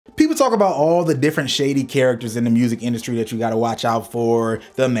talk about all the different shady characters in the music industry that you got to watch out for,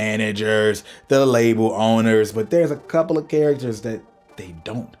 the managers, the label owners, but there's a couple of characters that they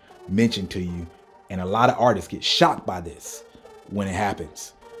don't mention to you, and a lot of artists get shocked by this when it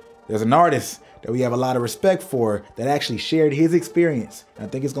happens. There's an artist that we have a lot of respect for that actually shared his experience, and I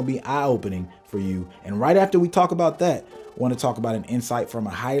think it's going to be eye-opening for you. And right after we talk about that, I want to talk about an insight from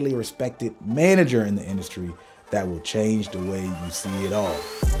a highly respected manager in the industry that will change the way you see it all.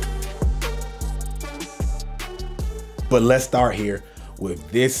 But let's start here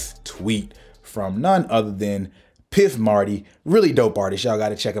with this tweet from none other than Piff Marty. Really dope artist. Y'all got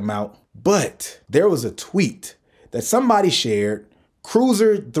to check him out. But there was a tweet that somebody shared.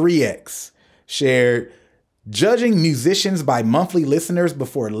 Cruiser3X shared, judging musicians by monthly listeners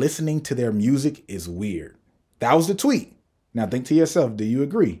before listening to their music is weird. That was the tweet. Now think to yourself, do you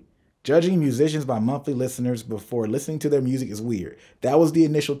agree? Judging musicians by monthly listeners before listening to their music is weird. That was the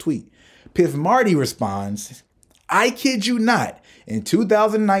initial tweet. Piff Marty responds, I kid you not. In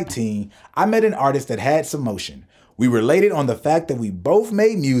 2019, I met an artist that had some motion. We related on the fact that we both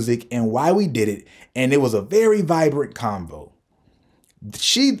made music and why we did it, and it was a very vibrant convo.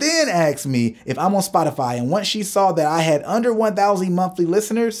 She then asked me if I'm on Spotify, and once she saw that I had under 1,000 monthly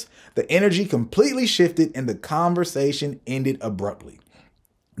listeners, the energy completely shifted and the conversation ended abruptly.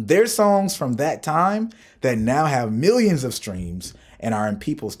 There's songs from that time that now have millions of streams and are in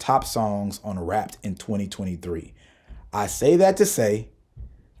people's top songs on Wrapped in 2023. I say that to say,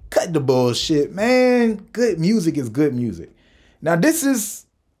 cut the bullshit, man. Good music is good music. Now this is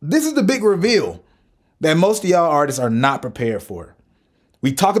the big reveal that most of y'all artists are not prepared for.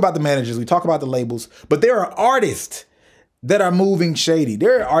 We talk about the managers, we talk about the labels, but there are artists that are moving shady.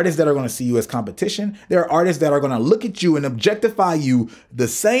 There are artists that are going to see you as competition. There are artists that are going to look at you and objectify you the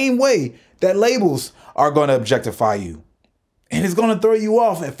same way that labels are going to objectify you. And it's going to throw you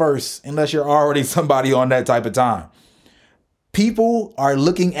off at first, unless you're already somebody on that type of time. People are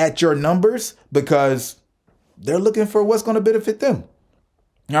looking at your numbers because they're looking for what's going to benefit them.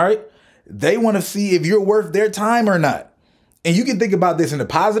 All right. They want to see if you're worth their time or not. And you can think about this in a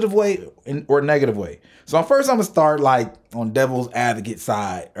positive way or negative way. So first I'm going to start like on devil's advocate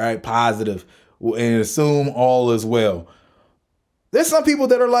side, right? Positive, and assume all is well. There's some people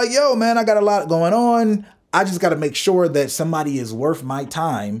that are like, yo, man, I got a lot going on. I just got to make sure that somebody is worth my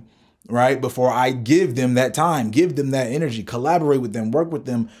time, right? Before I give them that time, give them that energy, collaborate with them, work with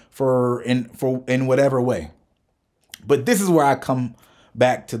them in whatever way. But this is where I come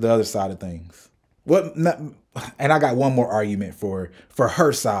back to the other side of things. And I got one more argument for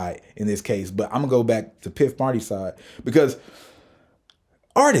her side in this case, but I'm gonna go back to Piff Marty's side because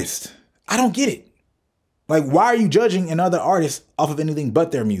artists, I don't get it. Like, why are you judging another artist off of anything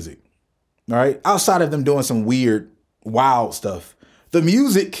but their music? All right, outside of them doing some weird, wild stuff, the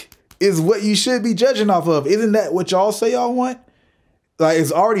music is what you should be judging off of. Isn't that what y'all say y'all want? Like,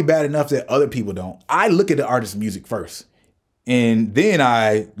 it's already bad enough that other people don't. I look at the artist's music first, and then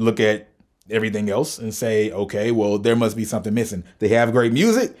I look at everything else and say, okay, well, there must be something missing. They have great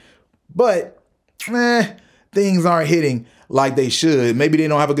music, but things aren't hitting like they should. Maybe they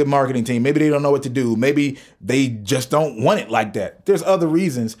don't have a good marketing team. Maybe they don't know what to do. Maybe they just don't want it like that. There's other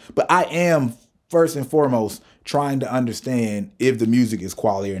reasons, but I am first and foremost trying to understand if the music is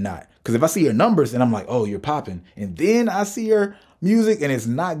quality or not. Because if I see your numbers and I'm like, oh, you're popping, and then I see your music and it's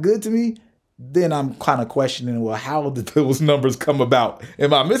not good to me, then I'm kind of questioning, well, how did those numbers come about?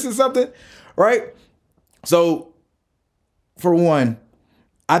 Am I missing something? Right? So for one,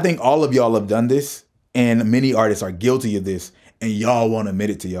 I think all of y'all have done this, and many artists are guilty of this, and y'all won't admit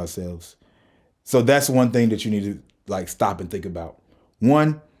it to yourselves. So that's one thing that you need to like stop and think about.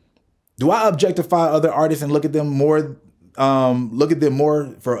 One, do I objectify other artists and look at them more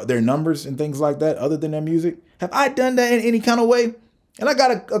for their numbers and things like that other than their music? Have I done that in any kind of way? And I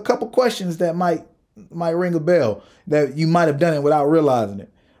got a couple questions that might ring a bell that you might have done it without realizing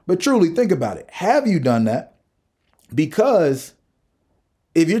it. But truly think about it. Have you done that? Because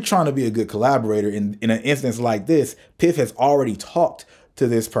if you're trying to be a good collaborator in an instance like this, Piff has already talked to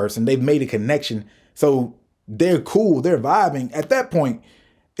this person. They've made a connection. So they're cool. They're vibing. At that point,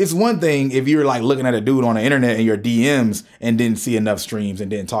 it's one thing if you're like looking at a dude on the internet in your DMs and didn't see enough streams and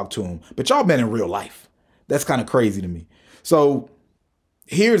didn't talk to him. But y'all been in real life. That's kind of crazy to me. So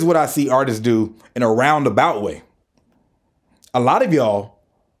here's what I see artists do in a roundabout way. A lot of y'all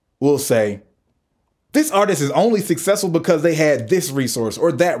will say, this artist is only successful because they had this resource,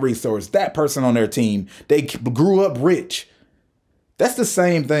 that person on their team. They grew up rich. That's the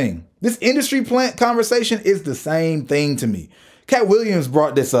same thing. This industry plant conversation is the same thing to me. Cat Williams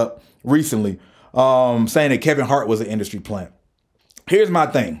brought this up recently, saying that Kevin Hart was an industry plant. Here's my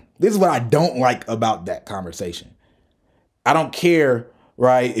thing. This is what I don't like about that conversation. I don't care,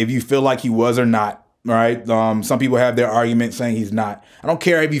 right, if you feel like he was or not, right? Some people have their argument saying he's not. I don't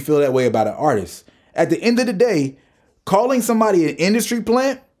care if you feel that way about an artist. At the end of the day, calling somebody an industry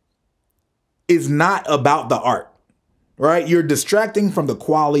plant is not about the art, right? You're distracting from the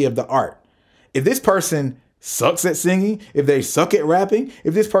quality of the art. If this person sucks at singing, if they suck at rapping,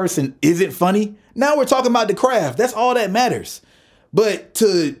 if this person isn't funny, now we're talking about the craft. That's all that matters. But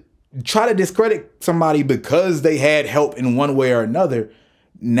to try to discredit somebody because they had help in one way or another,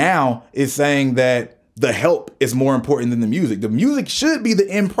 now is saying that the help is more important than the music. The music should be the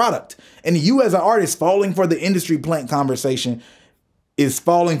end product. And you as an artist falling for the industry plant conversation is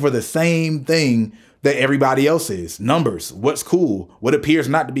falling for the same thing that everybody else is. Numbers, what's cool, what appears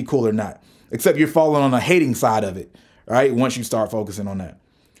not to be cool or not. Except you're falling on the hating side of it, right? Once you start focusing on that.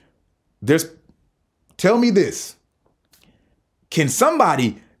 Tell me this. Can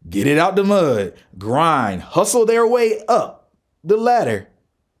somebody get it out the mud, grind, hustle their way up the ladder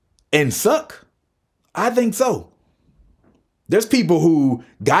and suck? I think so. There's people who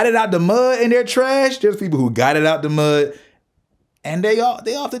got it out the mud and they're trash. There's people who got it out the mud and they off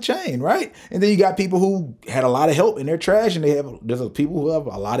the chain, right? And then you got people who had a lot of help and they're trash, and there's people who have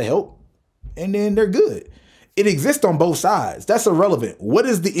a lot of help and then they're good. It exists on both sides. That's irrelevant. What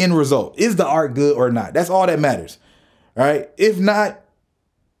is the end result? Is the art good or not? That's all that matters, right? If not,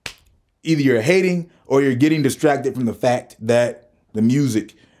 either you're hating or you're getting distracted from the fact that the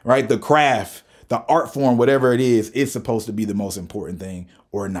music, right, the craft, the art form, whatever it is supposed to be the most important thing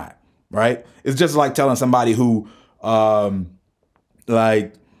or not, right? It's just like telling somebody who,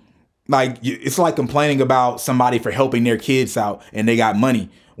 like it's like complaining about somebody for helping their kids out and they got money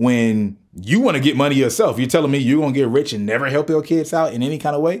when you want to get money yourself. You're telling me you're going to get rich and never help your kids out in any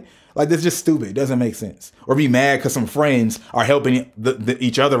kind of way? Like, that's just stupid. It doesn't make sense. Or be mad because some friends are helping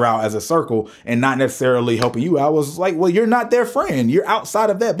each other out as a circle and not necessarily helping you out. I was like, well, you're not their friend. You're outside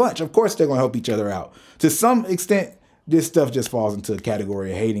of that bunch. Of course they're going to help each other out. To some extent, this stuff just falls into the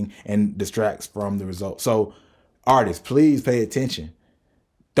category of hating and distracts from the result. So artists, please pay attention.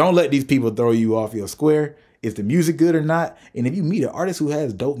 Don't let these people throw you off your square. Is the music good or not? And if you meet an artist who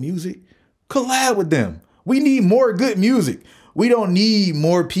has dope music, collab with them. We need more good music. We don't need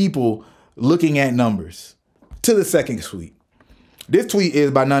more people looking at numbers. To the second tweet. This tweet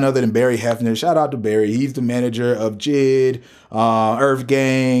is by none other than Barry Hefner. Shout out to Barry. He's the manager of JID, Earth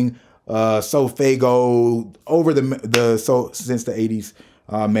Gang, Sofago, since the 80s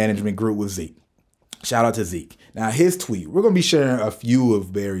management group with Zeke. Shout out to Zeke. Now his tweet, we're going to be sharing a few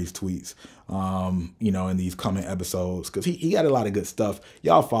of Barry's tweets, in these coming episodes, because he got a lot of good stuff.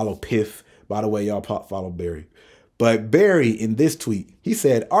 Y'all follow Piff. By the way, y'all follow Barry. But Barry, in this tweet, he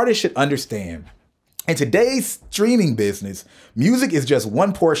said, artists should understand, in today's streaming business, music is just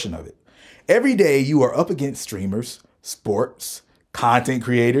one portion of it. Every day you are up against streamers, sports, content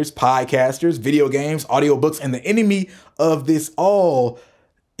creators, podcasters, video games, audiobooks, and the enemy of this all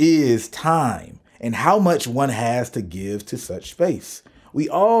is time and how much one has to give to such space. We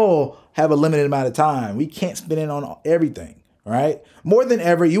all have a limited amount of time. We can't spend it on everything, right? More than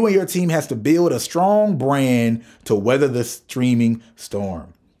ever, you and your team has to build a strong brand to weather the streaming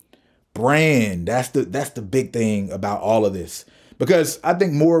storm. Brand, that's the big thing about all of this. Because I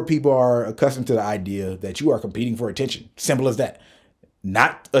think more people are accustomed to the idea that you are competing for attention. Simple as that.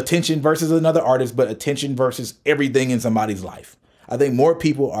 Not attention versus another artist, but attention versus everything in somebody's life. I think more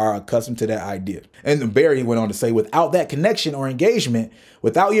people are accustomed to that idea. And Barry went on to say, without that connection or engagement,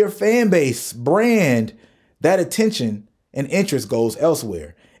 without your fan base, brand, that attention and interest goes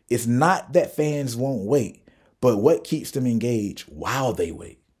elsewhere. It's not that fans won't wait, but what keeps them engaged while they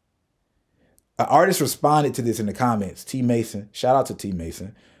wait. An artist responded to this in the comments. T Mason, shout out to T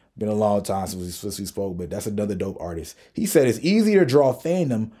Mason. Been a long time since we spoke, but that's another dope artist. He said it's easier to draw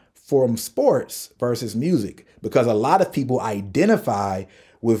fandom from sports versus music because a lot of people identify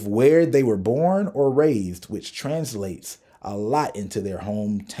with where they were born or raised, which translates a lot into their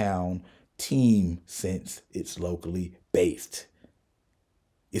hometown team since it's locally based.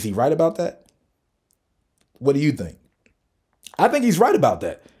 Is he right about that? What do you think? I think he's right about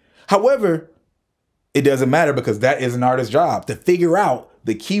that. However, it doesn't matter because that is an artist's job to figure out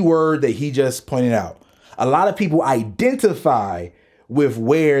the keyword that he just pointed out. A lot of people identify with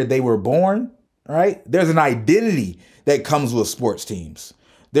where they were born, right? There's an identity that comes with sports teams.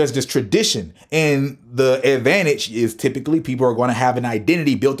 There's this tradition, and the advantage is typically people are going to have an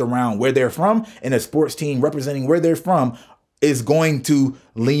identity built around where they're from, and a sports team representing where they're from is going to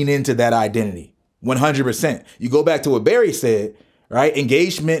lean into that identity 100%. You go back to what Barry said, right?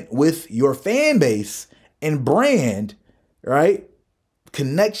 Engagement with your fan base and brand, right,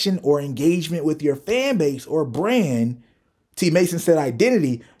 connection or engagement with your fan base or brand, T. Mason said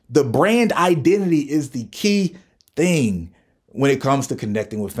identity, the brand identity is the key thing when it comes to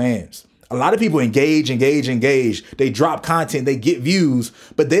connecting with fans. A lot of people engage. They drop content, they get views,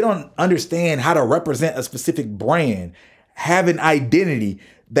 but they don't understand how to represent a specific brand, have an identity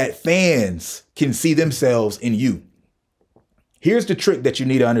that fans can see themselves in you. Here's the trick that you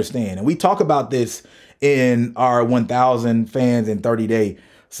need to understand. And we talk about this in our 1,000 fans in 30-day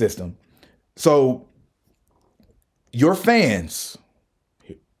system. So your fans,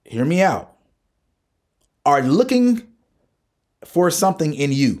 hear me out, are looking for something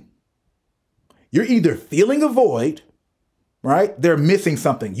in you. You're either feeling a void, right? They're missing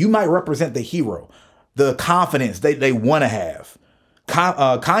something. You might represent the hero, the confidence they want to have.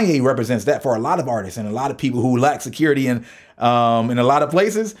 Kanye represents that for a lot of artists and a lot of people who lack security in a lot of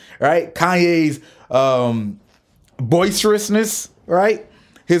places, right? Kanye's boisterousness, right?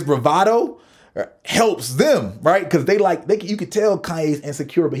 His bravado helps them, right? Because you could tell Kanye's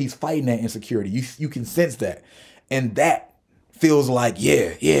insecure, but he's fighting that insecurity. You can sense that. And that feels like,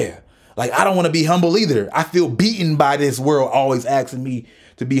 yeah. Like, I don't want to be humble either. I feel beaten by this world always asking me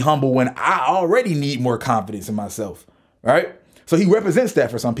to be humble when I already need more confidence in myself, right? So he represents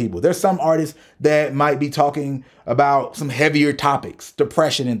that for some people. There's some artists that might be talking about some heavier topics,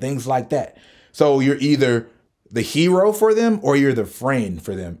 depression and things like that. So you're either the hero for them or you're the friend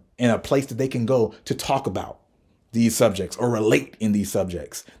for them in a place that they can go to talk about these subjects or relate in these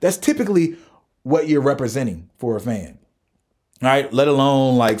subjects. That's typically what you're representing for a fan. All right, let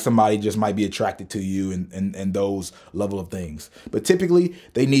alone like somebody just might be attracted to you and those level of things. But typically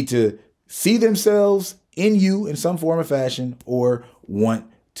they need to see themselves in you in some form or fashion or want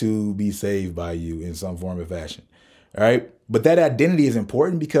to be saved by you in some form or fashion. All right. But that identity is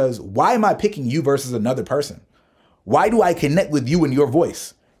important because why am I picking you versus another person? Why do I connect with you and your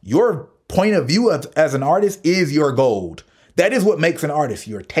voice? Your point of view as an artist is your gold. That is what makes an artist,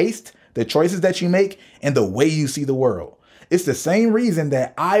 your taste, the choices that you make, and the way you see the world. It's the same reason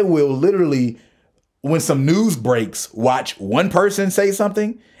that I will literally, when some news breaks, watch one person say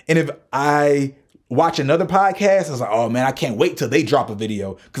something. And if I watch another podcast, I was like, oh man, I can't wait till they drop a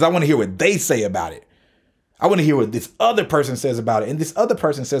video because I want to hear what they say about it. I want to hear what this other person says about it. And this other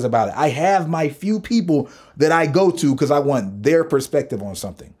person says about it. I have my few people that I go to because I want their perspective on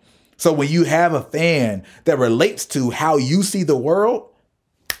something. So when you have a fan that relates to how you see the world,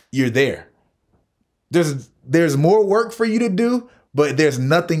 you're there. There's more work for you to do, but there's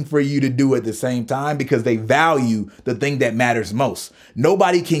nothing for you to do at the same time because they value the thing that matters most.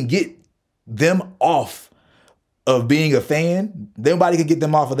 Nobody can get them off of being a fan. Nobody can get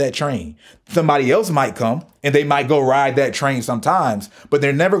them off of that train. Somebody else might come and they might go ride that train sometimes, but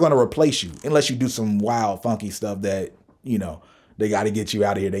they're never going to replace you unless you do some wild, funky stuff that, they got to get you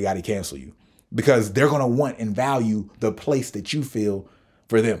out of here. They got to cancel you because they're going to want and value the place that you feel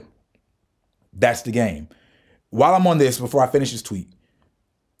for them. That's the game. While I'm on this, before I finish this tweet,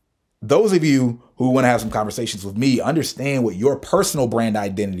 those of you who want to have some conversations with me, understand what your personal brand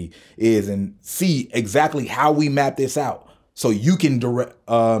identity is and see exactly how we map this out so you can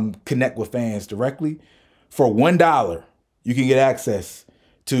connect with fans directly. For $1, you can get access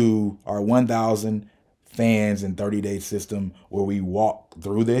to our 1,000 fans in 30-day system where we walk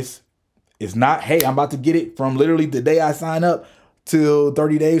through this. It's not, hey, I'm about to get it from literally the day I sign up till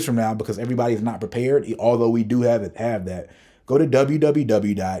 30 days from now because everybody's not prepared, although we do have that. Go to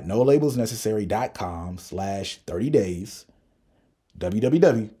www.nolabelsnecessary.com/30days.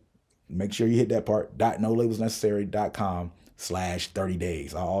 www. Make sure you hit that part.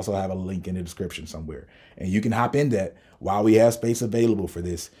 .nolabelsnecessary.com/30days. I'll also have a link in the description somewhere. And you can hop in that while we have space available for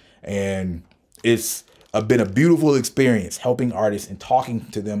this. And it's been a beautiful experience helping artists and talking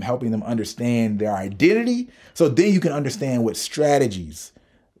to them, helping them understand their identity. So then you can understand what strategies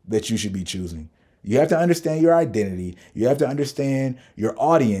that you should be choosing. You have to understand your identity. You have to understand your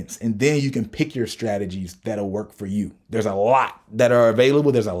audience, and then you can pick your strategies that'll work for you. There's a lot that are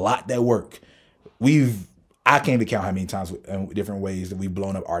available. There's a lot that work. I can't even count how many times in different ways that we've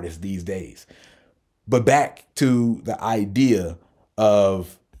blown up artists these days. But back to the idea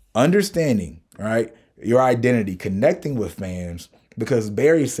of understanding, right, your identity, connecting with fans, because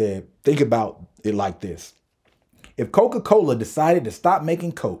Barry said, think about it like this. If Coca-Cola decided to stop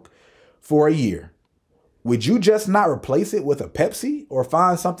making Coke for a year, would you just not replace it with a Pepsi or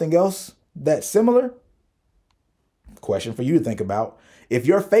find something else that's similar? Question for you to think about. If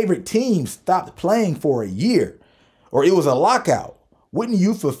your favorite team stopped playing for a year or it was a lockout, wouldn't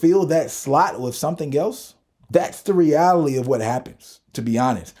you fulfill that slot with something else? That's the reality of what happens, to be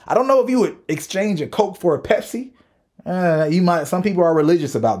honest. I don't know if you would exchange a Coke for a Pepsi, Some people are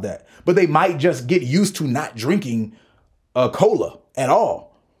religious about that, but they might just get used to not drinking a cola at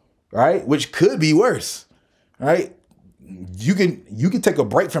all, right? Which could be worse, right? You can take a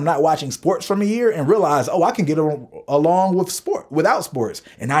break from not watching sports from a year and realize, oh, I can get along without sports,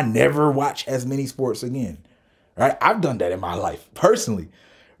 and I never watch as many sports again, right? I've done that in my life personally.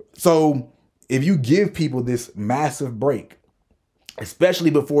 So if you give people this massive break, especially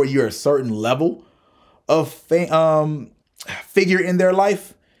before you're a certain level of figure in their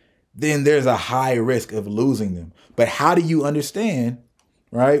life, then there's a high risk of losing them. But how do you understand,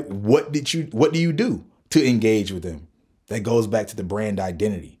 right? What do you do to engage with them? That goes back to the brand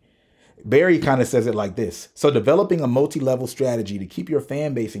identity. Barry kind of says it like this. So developing a multi-level strategy to keep your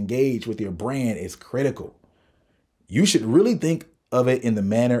fan base engaged with your brand is critical. You should really think of it in the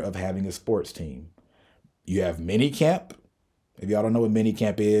manner of having a sports team. You have mini camp. If y'all don't know what mini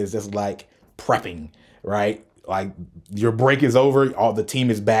camp is, that's like prepping, right? Like your break is over, all the team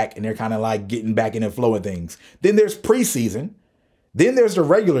is back, and they're kind of like getting back in the flow of things. Then there's preseason. Then there's the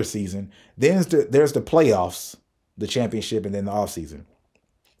regular season. Then there's the playoffs, the championship, and then the offseason.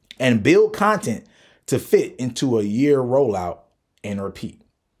 And build content to fit into a year rollout and repeat.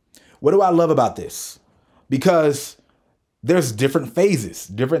 What do I love about this? Because there's different phases,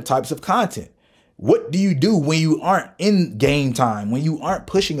 different types of content. What do you do when you aren't in game time, when you aren't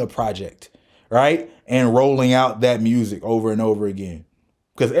pushing a project, right? And rolling out that music over and over again?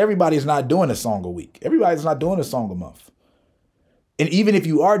 Because everybody's not doing a song a week. Everybody's not doing a song a month. And even if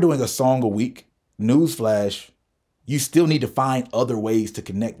you are doing a song a week, newsflash, you still need to find other ways to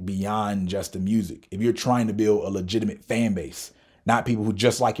connect beyond just the music. If you're trying to build a legitimate fan base, not people who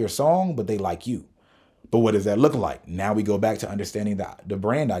just like your song, but they like you. But what does that look like? Now we go back to understanding the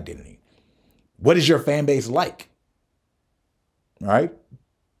brand identity. What is your fan base like? All right.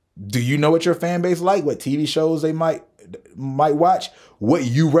 Do you know what your fan base like? What TV shows they might watch? What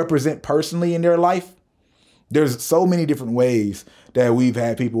you represent personally in their life? There's so many different ways that we've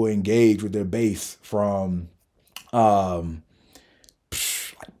had people engage with their base, from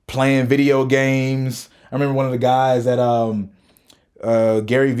playing video games. I remember one of the guys that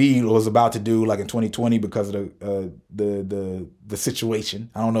Gary Vee was about to do like in 2020 because of the situation.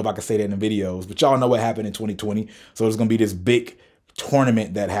 I don't know if I can say that in the videos, but y'all know what happened in 2020. So there's gonna be this big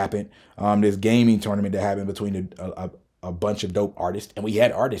tournament that happened, this gaming tournament that happened between a bunch of dope artists, and we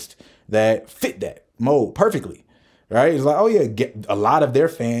had artists that fit that mold perfectly. Right? It's like, oh yeah, a lot of their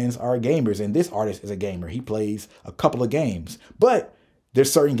fans are gamers, and this artist is a gamer. He plays a couple of games, but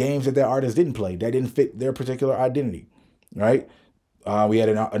there's certain games that artist didn't play that didn't fit their particular identity. Right? We had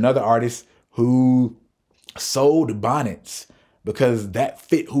another artist who sold bonnets because that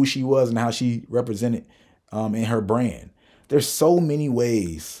fit who she was and how she represented in her brand. There's so many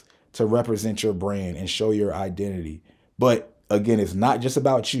ways to represent your brand and show your identity. But again, it's not just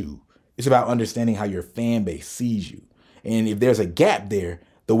about you. It's about understanding how your fan base sees you. And if there's a gap there,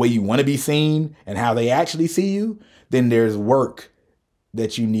 the way you want to be seen and how they actually see you, then there's work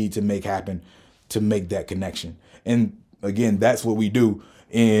that you need to make happen to make that connection. And again, that's what we do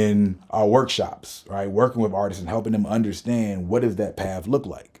in our workshops, right? Working with artists and helping them understand, what does that path look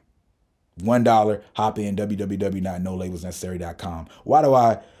like? $1, hop in, www.nolabelsnecessary.com. Why do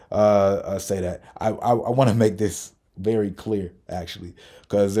I say that? I want to make this very clear, actually,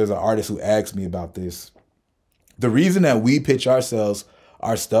 because there's an artist who asked me about this. The reason that we pitch our stuff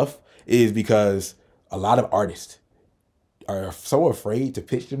is because a lot of artists are so afraid to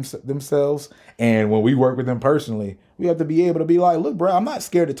pitch themselves. And when we work with them personally, we have to be able to be like, look, bro, I'm not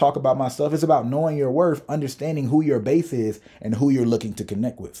scared to talk about my stuff. It's about knowing your worth, understanding who your base is and who you're looking to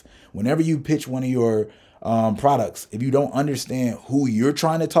connect with. Whenever you pitch one of your products, if you don't understand who you're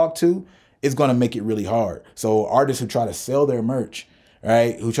trying to talk to, it's going to make it really hard. So artists who try to sell their merch,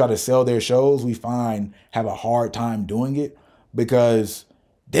 right, who try to sell their shows, we find have a hard time doing it because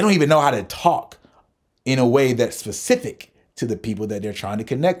they don't even know how to talk in a way that's specific to the people that they're trying to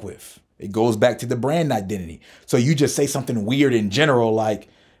connect with. It goes back to the brand identity. So you just say something weird in general, like,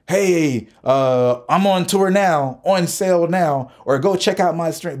 hey, I'm on tour now, on sale now, or go check out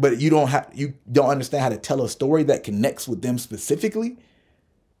my stream. But you don't understand how to tell a story that connects with them specifically,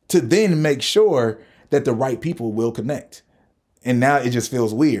 to then make sure that the right people will connect. And now it just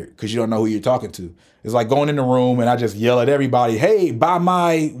feels weird because you don't know who you're talking to. It's like going in the room and I just yell at everybody, hey, buy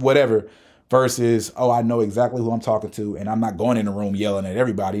my whatever, versus, oh, I know exactly who I'm talking to, and I'm not going in the room yelling at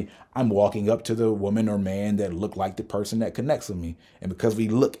everybody. I'm walking up to the woman or man that look like the person that connects with me. And because we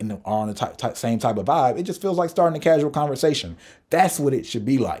look and are on the same type of vibe, it just feels like starting a casual conversation. That's what it should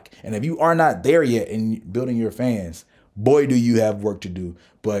be like. And if you are not there yet in building your fans, boy, do you have work to do,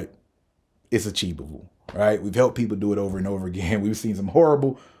 but it's achievable. right? We've helped people do it over and over again. We've seen some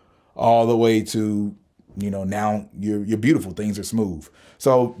horrible all the way to, now you're beautiful. Things are smooth.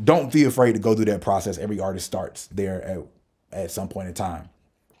 So don't be afraid to go through that process. Every artist starts there at some point in time.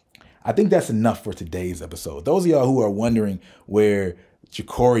 I think that's enough for today's episode. Those of y'all who are wondering where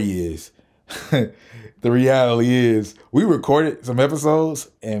Jacorey is, the reality is we recorded some episodes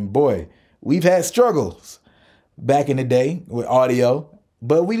and boy, we've had struggles back in the day with audio,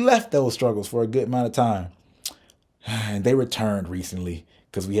 but we left those struggles for a good amount of time. And they returned recently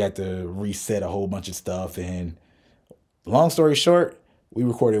because we had to reset a whole bunch of stuff. And long story short, we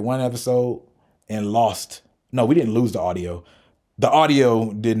recorded one episode and we didn't lose the audio. The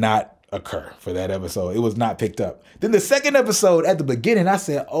audio did not occur for that episode. It was not picked up. Then the second episode at the beginning, I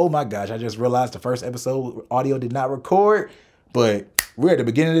said, oh my gosh, I just realized the first episode audio did not record, but we're at the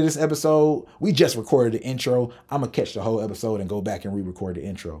beginning of this episode. We just recorded the intro. I'm going to catch the whole episode and go back and re-record the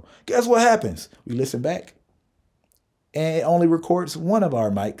intro. Guess what happens? We listen back and it only records one of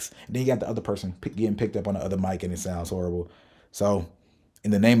our mics. And then you got the other person getting picked up on the other mic and it sounds horrible. So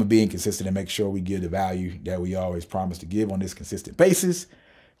in the name of being consistent and make sure we give the value that we always promise to give on this consistent basis,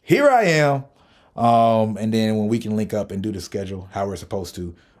 here I am. And then when we can link up and do the schedule how we're supposed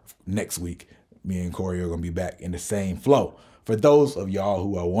to next week, me and Kohrey are going to be back in the same flow. For those of y'all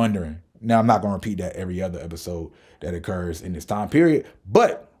who are wondering, now I'm not going to repeat that every other episode that occurs in this time period,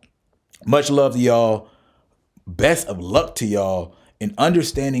 but much love to y'all. Best of luck to y'all in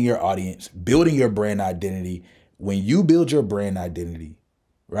understanding your audience, building your brand identity. When you build your brand identity,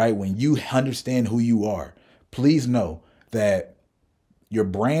 right? When you understand who you are, please know that your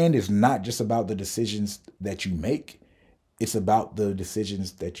brand is not just about the decisions that you make. It's about the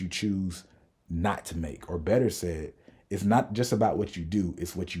decisions that you choose not to make. Or better said, it's not just about what you do,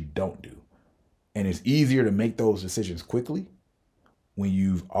 it's what you don't do. And it's easier to make those decisions quickly when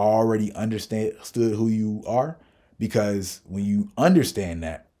you've already understood who you are, because when you understand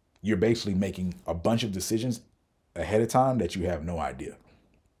that, you're basically making a bunch of decisions ahead of time that you have no idea,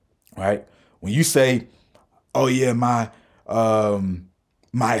 right? When you say, oh yeah, my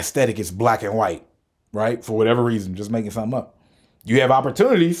aesthetic is black and white, right? For whatever reason, just making something up. You have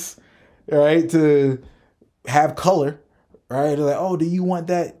opportunities, right, to have color, right? They're like, oh, do you want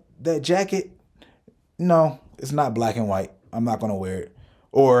that jacket? No, it's not black and white. I'm not gonna wear it.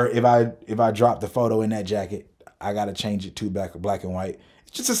 Or if I drop the photo in that jacket, I gotta change it to black and white.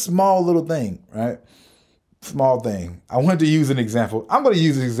 It's just a small little thing, right? Small thing. I wanted to use an example. I'm gonna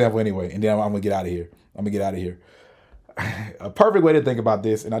use an example anyway, and then I'm gonna get out of here. A perfect way to think about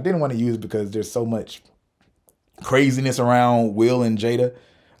this, and I didn't want to use it because there's so much craziness around Will and Jada,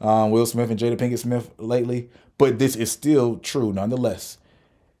 Will Smith and Jada Pinkett Smith lately, but this is still true nonetheless.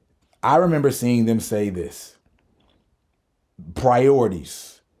 I remember seeing them say this.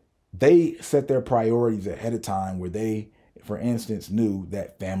 Priorities. They set their priorities ahead of time where they, for instance, knew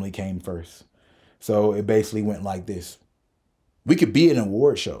that family came first. So it basically went like this. We could be an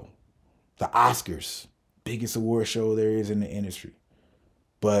award show, the Oscars, biggest award show there is in the industry.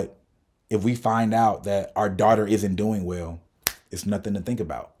 But if we find out that our daughter isn't doing well, it's nothing to think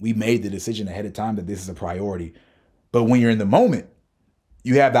about. We made the decision ahead of time that this is a priority. But when you're in the moment,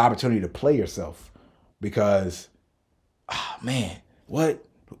 you have the opportunity to play yourself because, oh man,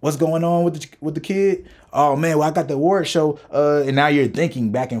 what's going on with the kid? Oh man, well I got the award show, and now you're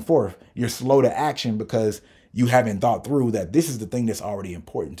thinking back and forth. You're slow to action because you haven't thought through that this is the thing that's already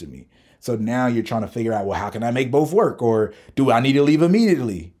important to me. So now you're trying to figure out, well, how can I make both work? Or do I need to leave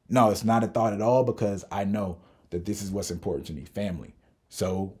immediately? No, it's not a thought at all because I know that this is what's important to me, family.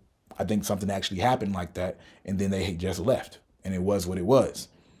 So I think something actually happened like that, and then they just left, and it was what it was.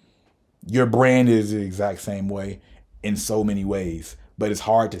 Your brand is the exact same way in so many ways, but it's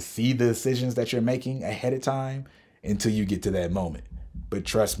hard to see the decisions that you're making ahead of time until you get to that moment. But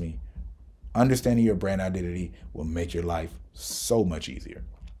trust me, understanding your brand identity will make your life so much easier.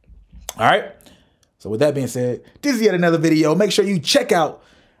 All right. So with that being said, this is yet another video. Make sure you check out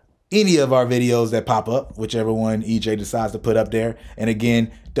any of our videos that pop up, whichever one EJ decides to put up there. And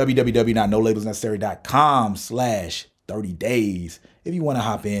again, www.nolabelsnecessary.com/30 days if you want to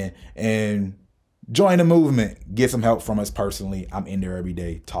hop in and join the movement, get some help from us personally. I'm in there every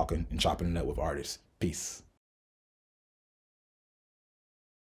day talking and chopping it up with artists. Peace.